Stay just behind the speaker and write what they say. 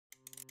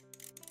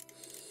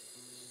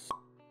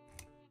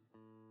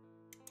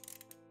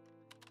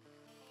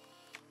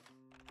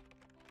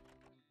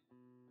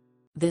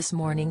This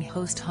morning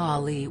host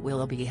Holly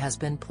Willoughby has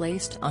been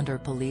placed under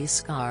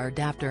police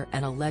guard after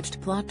an alleged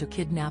plot to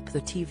kidnap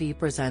the TV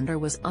presenter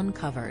was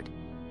uncovered.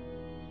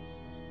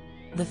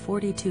 The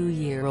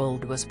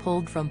 42-year-old was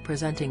pulled from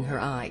presenting her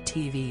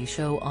ITV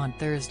show on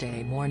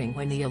Thursday morning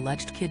when the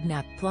alleged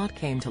kidnap plot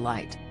came to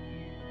light.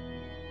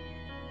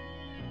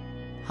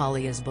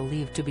 Holly is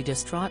believed to be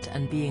distraught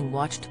and being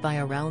watched by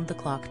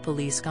around-the-clock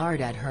police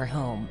guard at her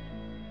home.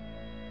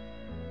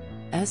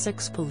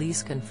 Essex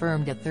police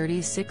confirmed a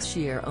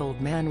 36-year-old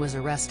man was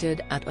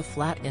arrested at a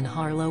flat in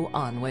Harlow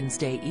on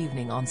Wednesday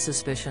evening on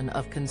suspicion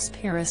of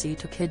conspiracy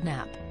to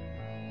kidnap.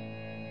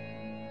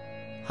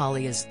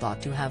 Holly is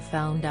thought to have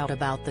found out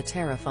about the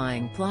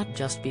terrifying plot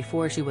just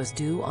before she was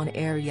due on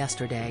air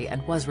yesterday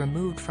and was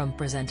removed from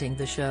presenting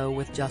the show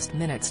with just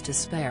minutes to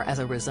spare as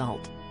a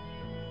result.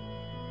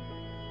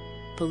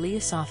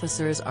 Police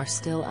officers are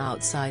still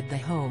outside the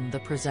home the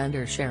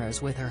presenter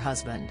shares with her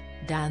husband,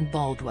 Dan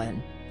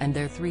Baldwin, and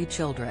their 3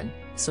 children,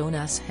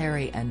 sons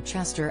Harry and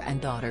Chester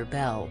and daughter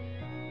Belle.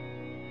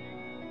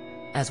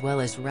 As well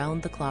as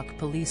round-the-clock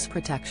police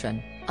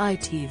protection,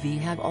 ITV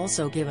have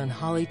also given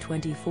Holly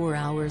 24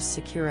 hours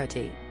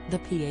security, the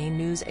PA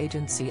news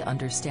agency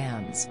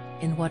understands,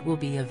 in what will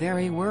be a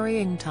very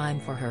worrying time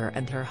for her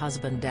and her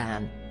husband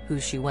Dan, who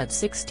she wed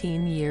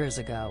 16 years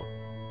ago.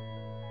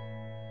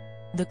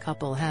 The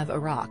couple have a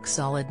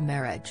rock-solid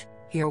marriage.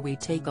 Here we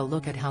take a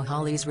look at how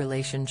Holly's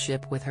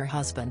relationship with her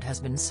husband has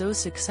been so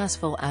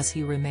successful as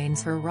he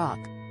remains her rock.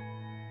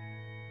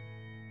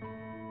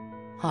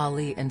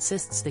 Holly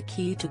insists the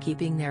key to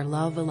keeping their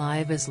love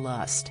alive is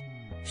lust.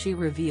 She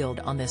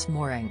revealed on This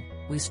Morning,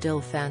 "We still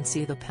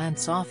fancy the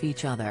pants off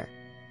each other.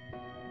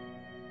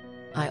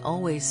 I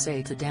always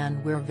say to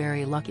Dan we're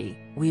very lucky,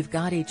 we've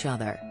got each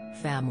other,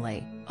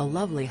 family, a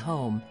lovely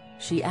home,"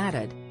 she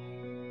added.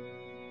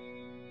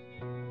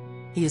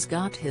 He's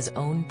got his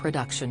own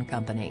production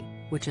company,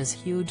 which is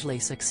hugely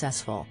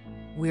successful.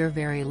 We're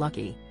very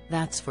lucky,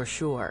 that's for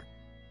sure.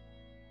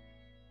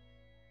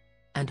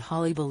 And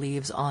Holly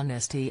believes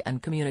honesty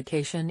and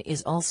communication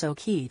is also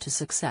key to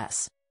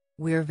success.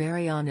 "We're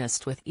very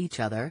honest with each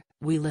other,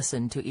 we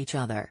listen to each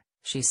other,"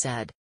 she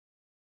said.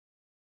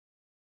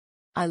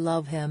 "I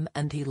love him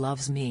and he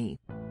loves me.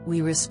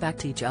 We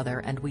respect each other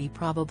and we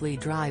probably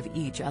drive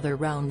each other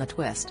round the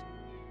twist.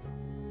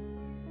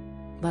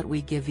 But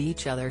we give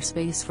each other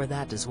space for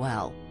that as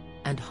well.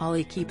 And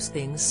Holly keeps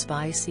things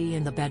spicy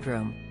in the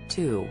bedroom,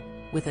 too,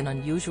 with an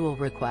unusual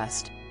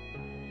request.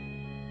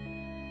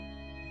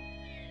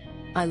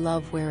 I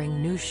love wearing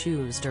new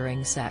shoes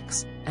during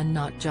sex, and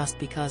not just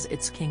because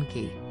it's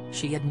kinky,"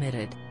 she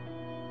admitted.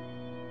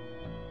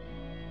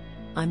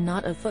 "I'm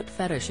not a foot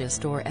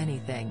fetishist or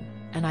anything,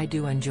 and I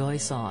do enjoy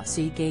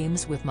saucy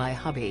games with my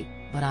hubby,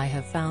 but I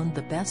have found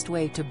the best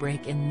way to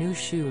break in new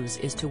shoes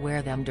is to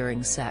wear them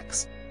during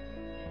sex.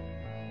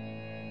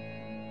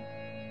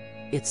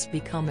 It's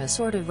become a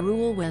sort of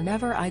rule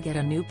whenever I get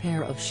a new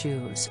pair of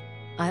shoes.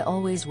 I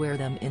always wear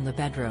them in the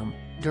bedroom,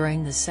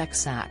 during the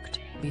sex act,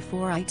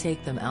 before I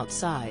take them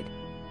outside."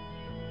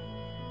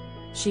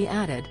 She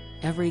added,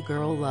 "Every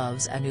girl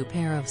loves a new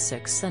pair of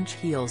 6-inch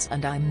heels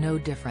and I'm no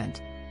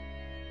different."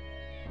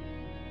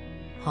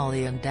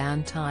 Holly and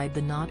Dan tied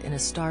the knot in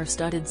a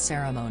star-studded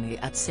ceremony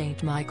at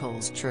St.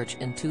 Michael's Church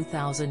in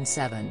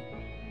 2007.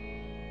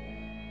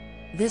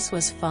 This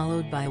was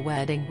followed by a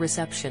wedding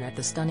reception at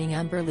the stunning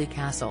Amberley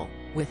Castle,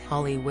 with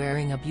Holly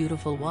wearing a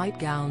beautiful white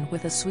gown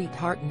with a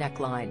sweetheart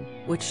neckline,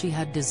 which she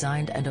had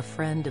designed and a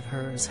friend of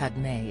hers had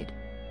made.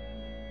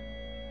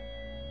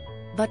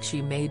 But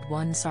she made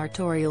one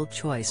sartorial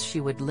choice she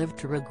would live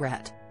to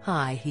regret: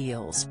 high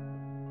heels.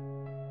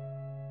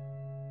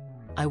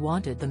 "I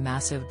wanted the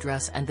massive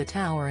dress and the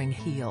towering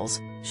heels,"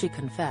 she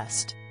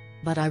confessed.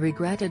 "But I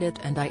regretted it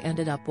and I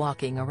ended up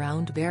walking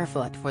around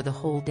barefoot for the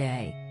whole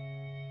day.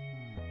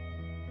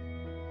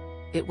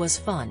 It was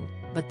fun,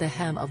 but the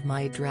hem of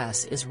my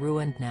dress is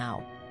ruined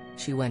now,"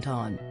 she went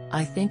on.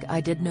 "I think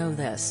I did know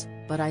this,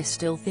 but I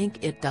still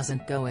think it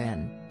doesn't go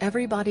in.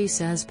 Everybody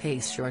says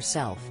pace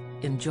yourself,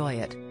 enjoy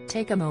it,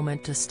 take a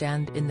moment to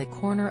stand in the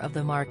corner of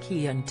the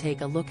marquee and take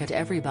a look at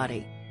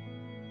everybody.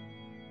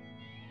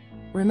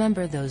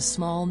 Remember those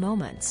small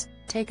moments,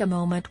 take a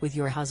moment with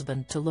your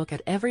husband to look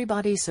at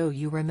everybody so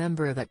you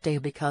remember that day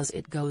because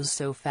it goes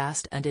so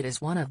fast and it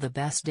is one of the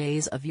best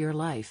days of your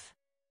life."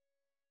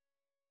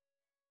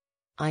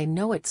 I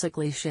know it's a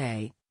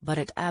cliché, but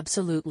it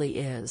absolutely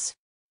is.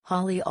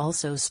 Holly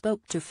also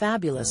spoke to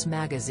Fabulous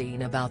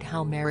magazine about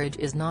how marriage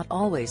is not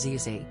always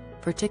easy,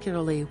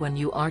 particularly when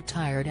you are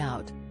tired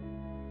out.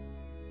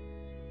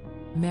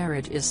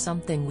 "Marriage is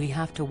something we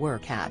have to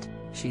work at,"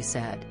 she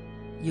said.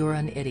 "You're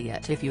an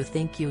idiot if you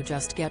think you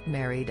just get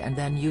married and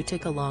then you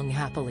tick along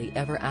happily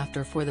ever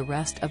after for the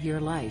rest of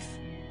your life."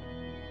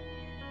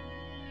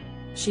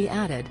 She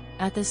added,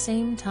 "At the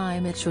same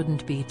time it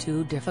shouldn't be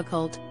too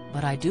difficult,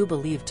 but I do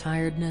believe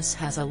tiredness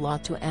has a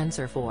lot to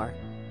answer for."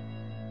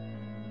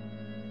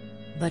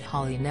 But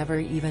Holly never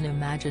even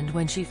imagined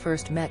when she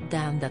first met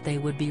Dan that they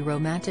would be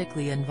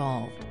romantically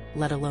involved,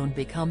 let alone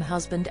become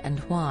husband and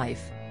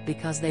wife,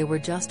 because they were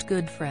just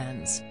good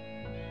friends.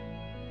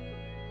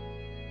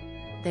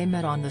 They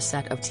met on the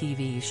set of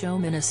TV show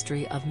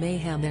Ministry of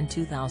Mayhem in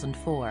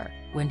 2004,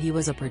 when he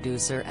was a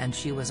producer and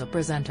she was a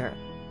presenter.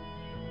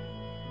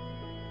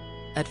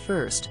 "At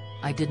first,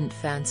 I didn't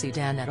fancy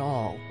Dan at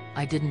all,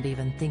 I didn't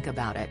even think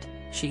about it,"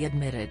 she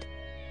admitted.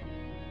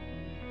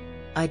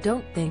 "I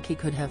don't think he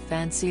could have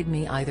fancied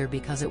me either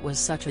because it was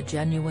such a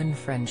genuine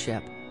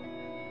friendship."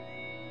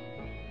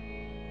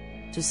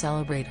 To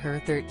celebrate her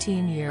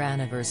 13-year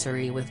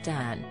anniversary with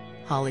Dan,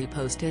 Holly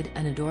posted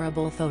an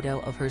adorable photo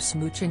of her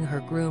smooching her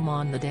groom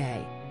on the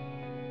day.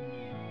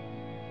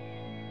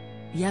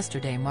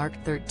 "Yesterday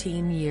marked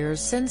 13 years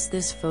since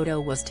this photo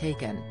was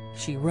taken,"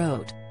 she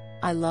wrote.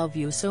 "I love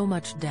you so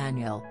much,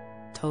 Daniel.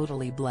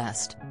 Totally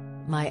blessed.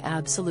 My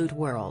absolute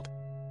world."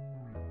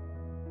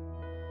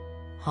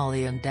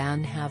 Holly and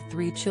Dan have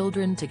 3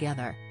 children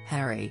together,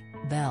 Harry,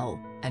 Belle,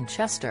 and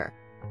Chester.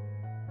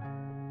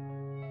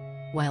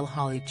 While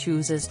Holly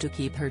chooses to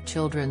keep her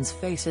children's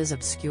faces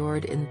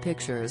obscured in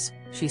pictures,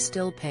 she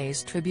still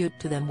pays tribute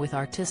to them with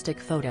artistic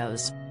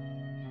photos.